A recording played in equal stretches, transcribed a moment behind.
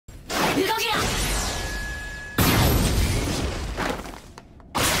赤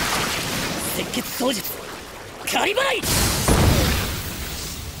血操術仮払い。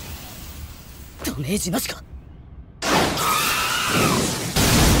ダメージなしか。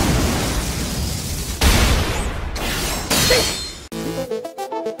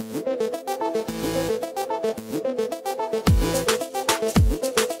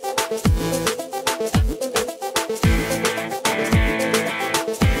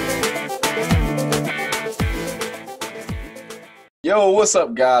Yo, what's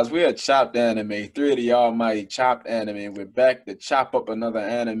up, guys? We are Chopped Anime, 3 of the almighty Chopped Anime. We're back to chop up another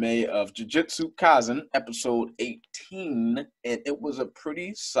anime of JUJUTSU KAISEN, episode 18, and it was a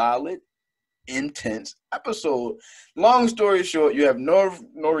pretty solid, intense episode. Long story short, you have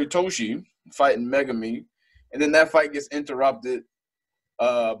Noritoshi fighting Megumi, and then that fight gets interrupted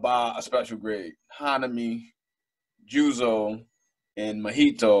by a special grade. Hanami, Juzo, and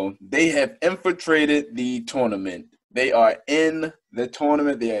Mahito, they have infiltrated the tournament. They are in the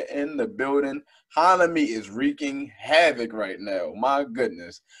tournament. They are in the building. Hanami is wreaking havoc right now. My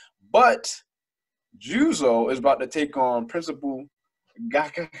goodness. But Juzo is about to take on Principal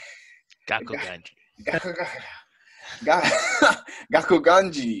Gakuganji.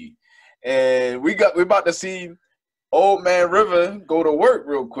 Gakuganji. And we're about to see Old Man River go to work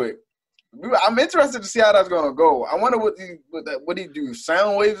real quick. I'm interested to see how that's gonna go. I wonder what he do,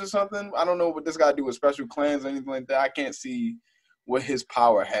 sound waves or something. I don't know what this guy do with special clans or anything like that. I can't see what his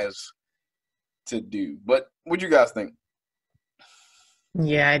power has to do. But what you guys think?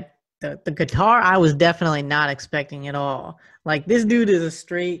 Yeah, the guitar I was definitely not expecting at all. Like, this dude is a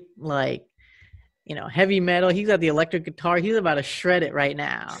straight, like, heavy metal. He's got the electric guitar. He's about to shred it right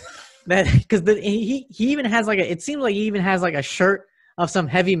now. Because he even has it seems like he even has like a shirt of some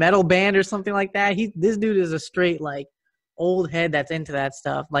heavy metal band or something like that. This dude is a straight like old head that's into that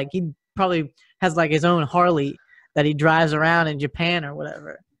stuff. Like, he probably has like his own Harley that he drives around in Japan or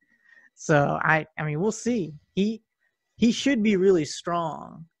whatever. So I mean, we'll see. He should be really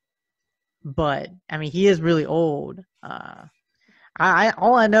strong, but I mean, he is really old. All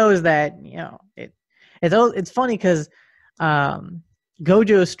I know is that it's funny because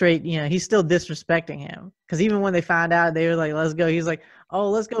Gojo straight, he's still disrespecting him. Because even when they found out, they were like, let's go. He's like, oh,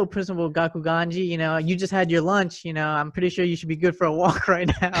 let's go, Principal Gakuganji. You just had your lunch. I'm pretty sure you should be good for a walk right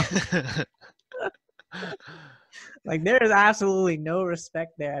now. Like, there is absolutely no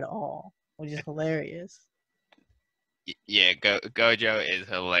respect there at all, which is hilarious. Yeah, Gojo is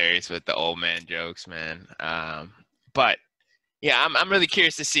hilarious with the old man jokes, man. But yeah, I'm really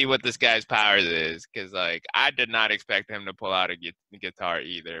curious to see what this guy's powers is, because like I did not expect him to pull out a guitar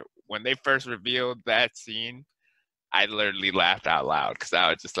either. When they first revealed that scene, I literally laughed out loud because I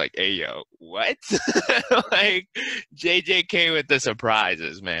was just like, "Hey, yo, what?" Like, JJK with the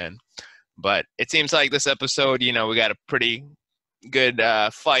surprises, man. But it seems like this episode, we got a pretty good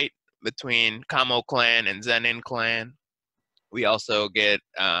fight between Kamo clan and Zenin clan. We also get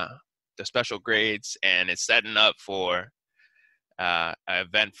the special grades, and it's setting up for an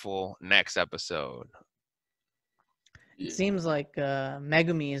eventful next episode. It seems like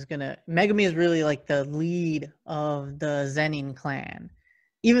Megumi is really like the lead of the Zenin clan.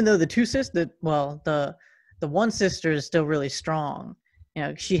 Even though the two sisters, the one sister is still really strong.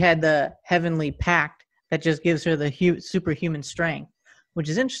 She had the heavenly pact that just gives her the superhuman strength, which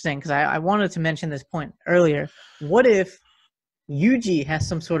is interesting because I wanted to mention this point earlier. What if Yuji has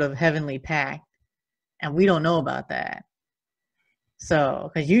some sort of heavenly pact and we don't know about that? So,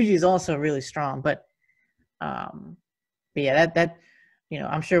 because Yuji is also really strong, but yeah, that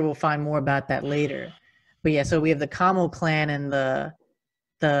I'm sure we'll find more about that later. But yeah, so we have the Kamo clan and the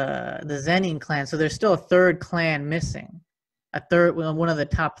Zenin clan. So there's still a third clan missing, one of the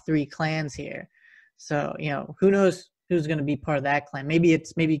top 3 clans here. So who knows who's going to be part of that clan? Maybe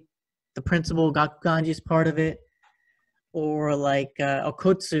the Principal Gakuganji's part of it, or like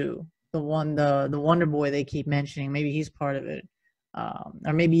Okotsu, the Wonder Boy they keep mentioning. Maybe he's part of it,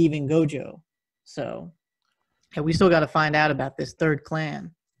 or maybe even Gojo. So. And we still got to find out about this third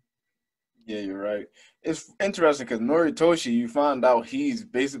clan. Yeah, you're right. It's interesting because Noritoshi, you find out he's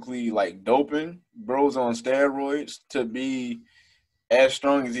basically like doping bros on steroids to be as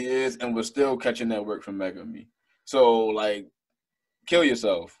strong as he is, and was still catching that work from Megumi. So, like, kill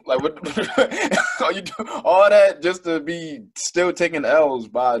yourself. Like, what are you doing? All that just to be still taking L's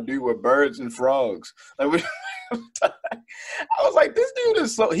by a dude with birds and frogs. Like, I was like, this dude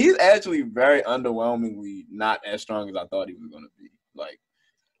is he's actually very underwhelmingly not as strong as I thought he was going to be. Like,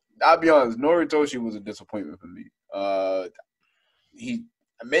 I'll be honest, Noritoshi was a disappointment for me.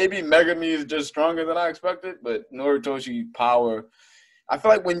 Maybe Megumi is just stronger than I expected, but Noritoshi power, I feel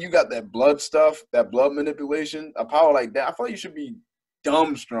like when you got that blood stuff, that blood manipulation, a power like that, I feel like you should be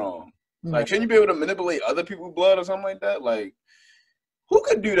dumb strong. Like, shouldn't you be able to manipulate other people's blood or something like that? Like, who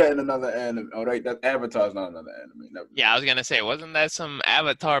could do that in another anime? Oh, right, that Avatar's not another anime. Never. Yeah, I was gonna say, wasn't that some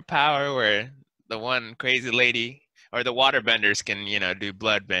Avatar power where the one crazy lady or the waterbenders can, do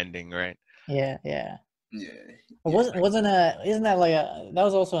blood bending, right? Yeah. Wasn't isn't that like that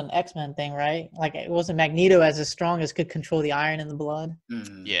was also an X-Men thing, right? Like, it wasn't Magneto as strong as could control the iron in the blood?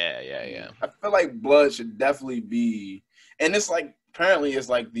 Mm-hmm. Yeah. I feel like blood should definitely be, and it's like, apparently it's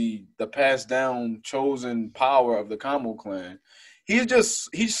like the passed down chosen power of the Kamo clan. He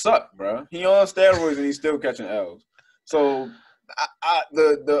sucked, bro. He on steroids and he's still catching L's. So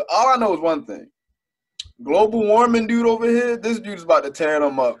all I know is one thing. Global warming dude over here, this dude's about to tear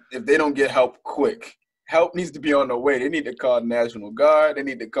them up if they don't get help quick. Help needs to be on the way. They need to call the National Guard. They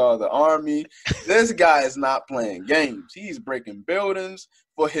need to call the Army. This guy is not playing games. He's breaking buildings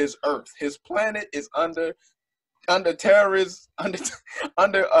for his Earth. His planet is under terrorists,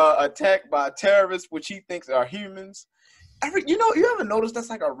 under attack by terrorists, which he thinks are humans. You ever notice that's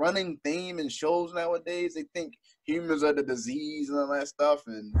like a running theme in shows nowadays? They think humans are the disease and all that stuff,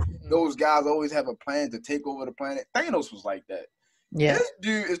 and those guys always have a plan to take over the planet. Thanos was like that. Yeah. This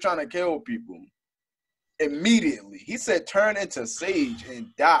dude is trying to kill people immediately. He said turn into sage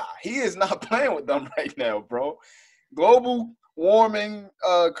and die. He is not playing with them right now, bro. Global warming,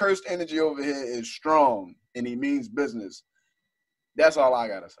 cursed energy over here is strong, and he means business. That's all I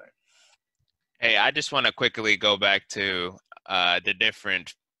gotta say. Hey, I just want to quickly go back to the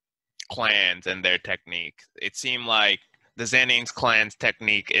different clans and their technique. It seemed like the Xennian's clan's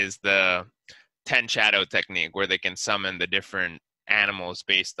technique is the 10 shadow technique, where they can summon the different animals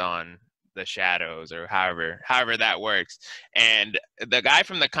based on the shadows, or however that works. And the guy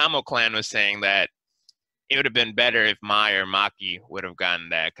from the Kamo clan was saying that it would have been better if Mai or Maki would have gotten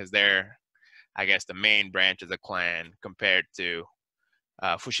that, because they're, I guess, the main branch of the clan, compared to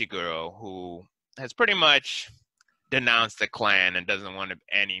Fushiguro, who has pretty much denounced the clan and doesn't want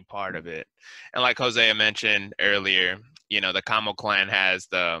any part of it. And like Hosea mentioned earlier, the Kamo clan has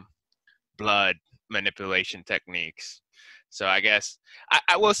the blood manipulation techniques. So I guess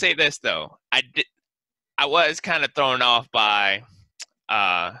I will say this though, I was kind of thrown off by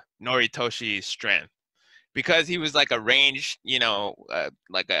Noritoshi's strength, because he was like a ranged,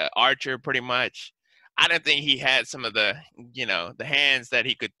 like a archer pretty much. I don't think he had some of the, the hands that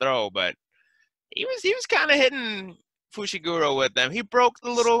he could throw, but he was kind of hitting Fushiguro with them. He broke the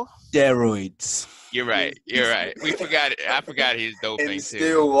little steroids. You're right. We forgot. I forgot he's doping and too.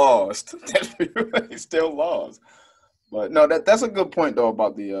 Still lost. He still lost. But no, that's a good point though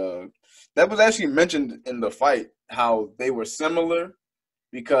about the. That was actually mentioned in the fight, how they were similar,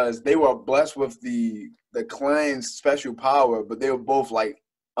 because they were blessed with the clan's special power, but they were both like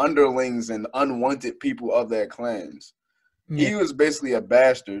underlings and unwanted people of their clans. Yeah. He was basically a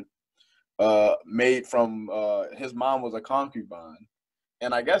bastard, made from his mom was a concubine,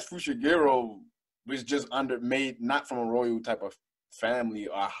 and I guess Fushiguro was just made not from a royal type of family,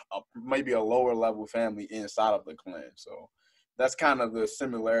 or maybe a lower level family inside of the clan. So that's kind of the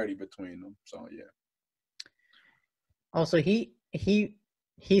similarity between them. So yeah. Also,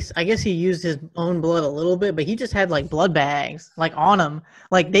 I guess he used his own blood a little bit, but he just had like blood bags like on him.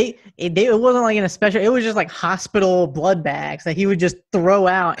 Like it wasn't like in a special. It was just like hospital blood bags that he would just throw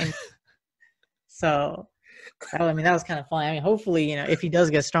out. And so, I mean, that was kind of funny. I mean, hopefully, if he does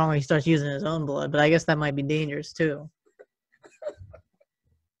get stronger, he starts using his own blood. But I guess that might be dangerous too.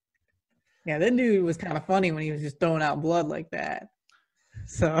 Yeah, that dude was kind of funny when he was just throwing out blood like that.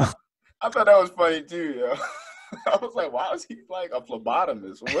 So I thought that was funny too, yo. I was like, why is he like a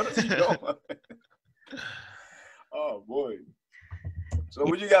phlebotomist? What is he doing? Oh boy. So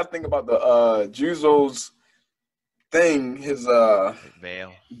what do you guys think about the Juzo's thing, his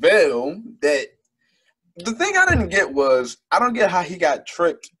veil? That the thing I didn't get was, I don't get how he got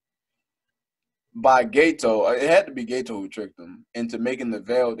tricked by Gato. It had to be Gato who tricked him into making the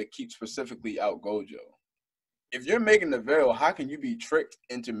veil to keep specifically out Gojo. If you're making the veil, how can you be tricked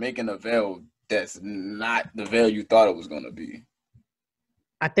into making a veil that's not the veil you thought it was going to be?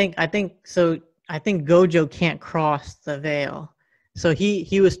 I think Gojo can't cross the veil. So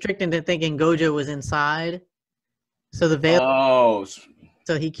he was tricked into thinking Gojo was inside. So the veil. Oh.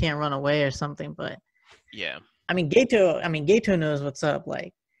 So he can't run away or something. But yeah. I mean, Gato knows what's up.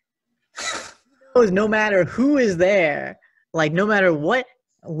 Like, knows no matter who is there, like no matter what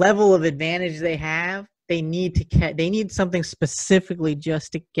level of advantage they have, they need something specifically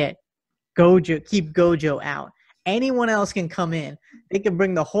just to keep Gojo out. Anyone else can come in. They can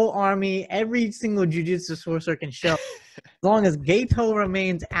bring the whole army. Every single jujutsu sorcerer can show. As long as Gato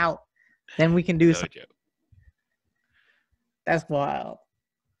remains out, then we can do something. Gojo. That's wild.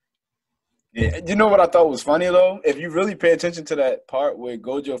 Yeah, you know what I thought was funny though? If you really pay attention to that part where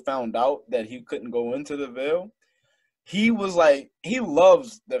Gojo found out that he couldn't go into the veil, he was like, he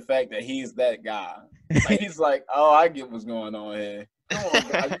loves the fact that he's that guy. Like, he's like, oh, I get what's going on here. Come on,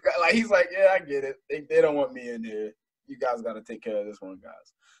 guys. Like, he's like, yeah, I get it. They don't want me in here. You guys got to take care of this one,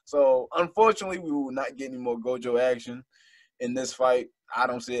 guys. So, unfortunately, we will not get any more Gojo action in this fight. I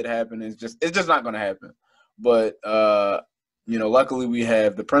don't see it happening. It's just not going to happen. But, you know, luckily we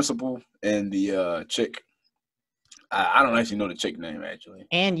have the principal and the chick. I don't actually know the chick name, actually.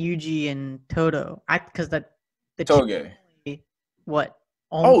 And Yuji and Toto. Because the Toge. What?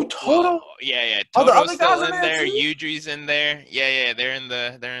 Oh, Toto? Yeah. Oh, the Toto's other still guys in in there there. too? Yuji's in there. Yeah, they're in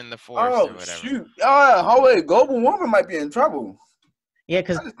the forest Oh, or whatever. shoot. Oh, wait, Global Woman might be in trouble. Yeah,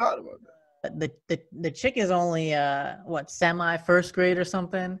 because I just thought about that. the chick is only semi first grade or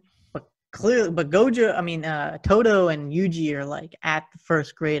something. But clearly, Gojo, I mean Toto and Yuji are like at the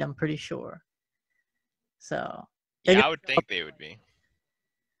first grade. I'm pretty sure. So Yeah, I would think they would be.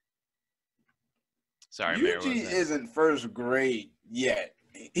 Sorry, Yuji isn't first grade yet.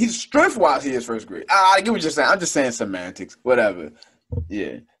 He's strength-wise, he is first grade. I get what you're saying. I'm just saying semantics. Whatever.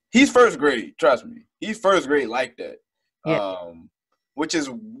 Yeah. He's first grade. Trust me. He's first grade like that. Yeah. Which is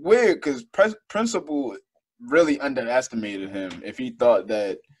weird because Principal really underestimated him if he thought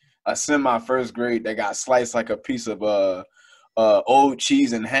that a semi-first grade that got sliced like a piece of old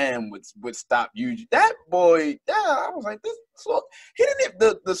cheese and ham would stop Yuji. That boy, I was like, this. So he didn't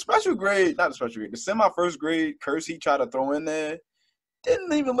even, the special grade, not the special grade, the semi-first grade curse he tried to throw in there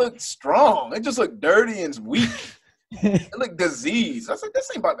didn't even look strong. It just looked dirty and weak. It looked diseased. I was like, this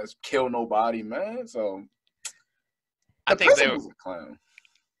ain't about to kill nobody, man. So I think they were a clown.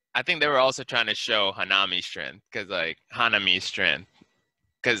 I think they were also trying to show Hanami's strength, Hanami's strength,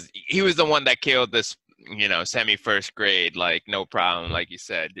 because he was the one that killed this, semi-first grade, like, no problem, like you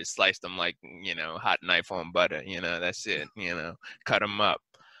said, just sliced him like, hot knife on butter, that's it, cut him up.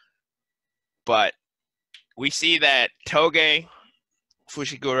 But we see that Toge,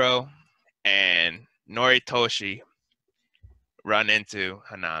 Fushiguro, and Noritoshi run into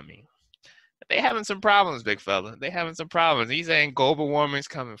Hanami. They having some problems, big fella. They having some problems. He's saying global warming's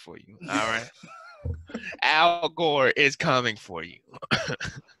coming for you. All right. Al Gore is coming for you.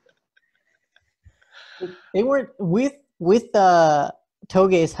 They weren't with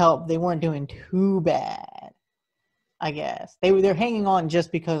Toge's help. They weren't doing too bad, I guess. They're hanging on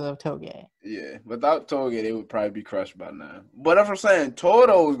just because of Toge. Yeah, without Toge, they would probably be crushed by now. But if I'm saying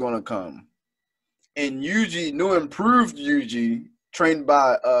Toto is gonna come, and Yuji, new improved Yuji, trained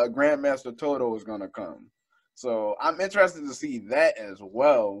by Grandmaster Toto, is gonna come. So I'm interested to see that as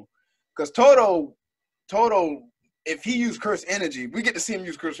well, because Toto, if he used curse energy, we get to see him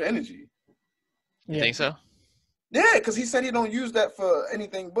use curse energy. You think so? Yeah, because he said he don't use that for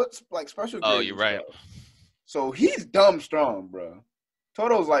anything but like special. Oh, you're right. So he's dumb strong, bro.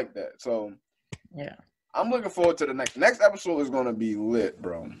 Toto's like that. So yeah, I'm looking forward to the next episode is gonna be lit,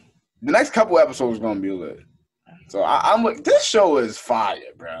 bro. The next couple episodes is gonna be lit. So I'm like, this show is fire,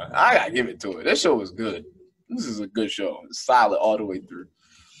 bro. I gotta give it to it. This show is good. This is a good show. It's solid all the way through.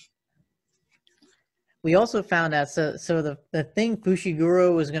 We also found out, so the thing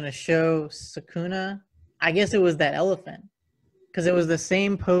Fushiguro was going to show Sukuna, I guess it was that elephant. Because it was the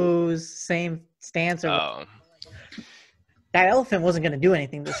same pose, same stance. That elephant wasn't going to do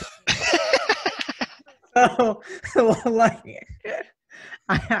anything this So, like,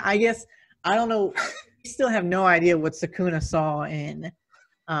 I guess, I don't know. We still have no idea what Sukuna saw in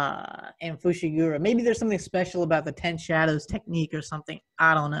Fushiguro. Maybe there's something special about the 10 Shadows technique or something.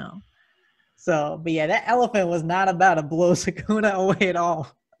 I don't know. So, but yeah, that elephant was not about to blow Sukuna away at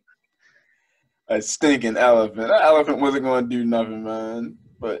all. A stinking elephant. That elephant wasn't going to do nothing, man.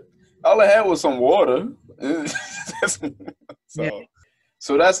 But all it had was some water.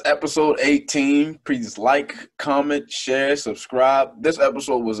 So that's episode 18. Please like, comment, share, subscribe. This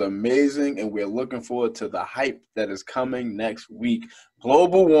episode was amazing, and we're looking forward to the hype that is coming next week.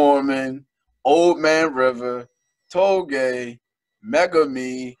 Global warming, Old Man River, Toge,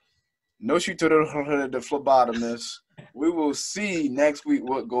 Megumi, No Shoot to the Phlebotomist. We will see next week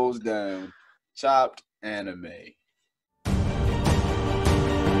what goes down. Chopped Anime.